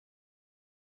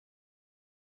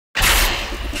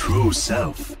true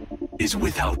self is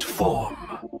without form.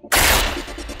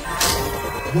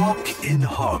 Walk in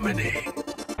harmony.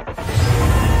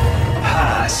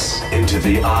 Pass into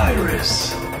the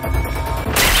iris.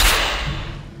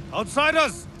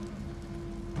 Outsiders!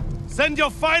 Send your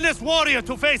finest warrior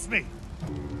to face me!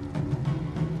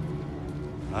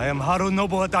 I am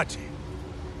Harunobu Adachi,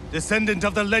 descendant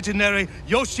of the legendary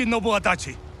Yoshinobu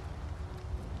Adachi.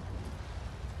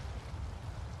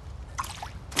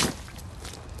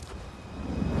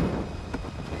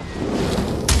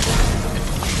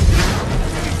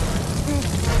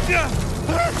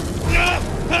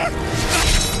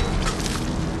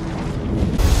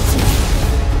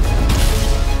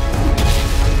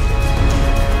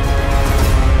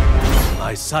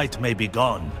 My sight may be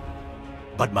gone,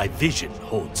 but my vision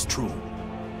holds true.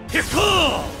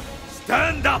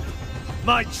 Stand up!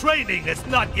 My training is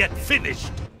not yet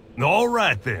finished. All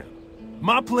right then.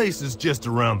 My place is just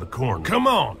around the corner. Come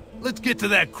on, let's get to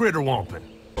that critter womping.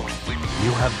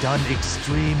 You have done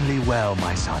extremely well,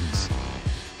 my sons.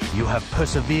 You have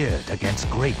persevered against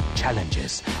great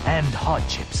challenges and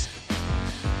hardships.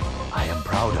 I am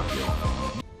proud of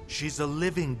you. She's a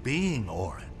living being,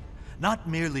 Orin. Not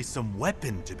merely some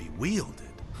weapon to be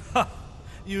wielded. Ha!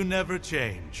 You never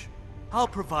change. I'll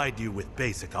provide you with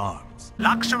basic arms.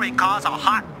 Luxury cars are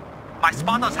hot. My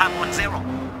spotters have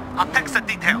 1-0. I'll text the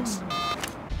details.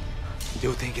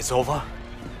 You think it's over?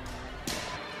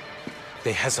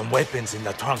 They have some weapons in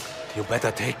the trunk. You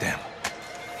better take them.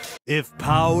 If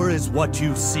power is what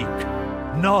you seek,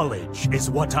 knowledge is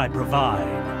what I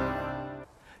provide.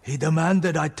 He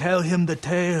demanded I tell him the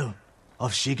tale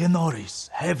of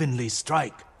Shigenori's heavenly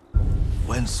strike.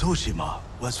 When Tsushima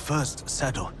was first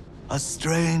settled, a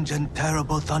strange and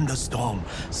terrible thunderstorm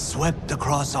swept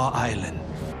across our island.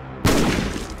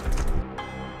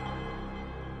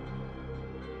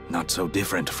 Not so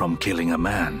different from killing a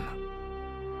man.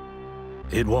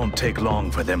 It won't take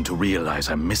long for them to realize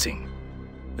I'm missing,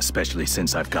 especially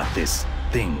since I've got this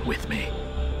thing with me.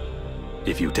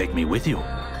 If you take me with you,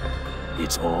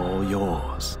 it's all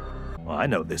yours. Well, I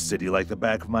know this city like the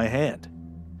back of my hand.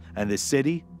 And this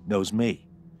city knows me.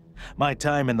 My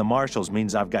time in the Marshals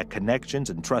means I've got connections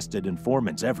and trusted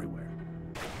informants everywhere.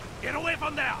 Get away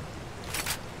from there!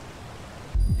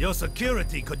 Your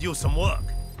security could use some work.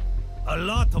 A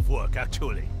lot of work,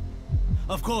 actually.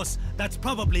 Of course, that's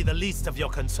probably the least of your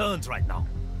concerns right now.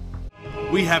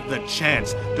 We have the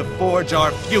chance to forge our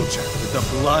future with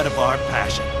the blood of our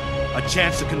passion. A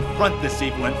chance to confront this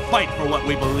evil and fight for what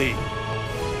we believe.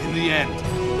 In the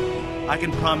end, I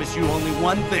can promise you only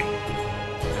one thing,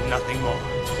 and nothing more.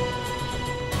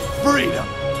 Freedom!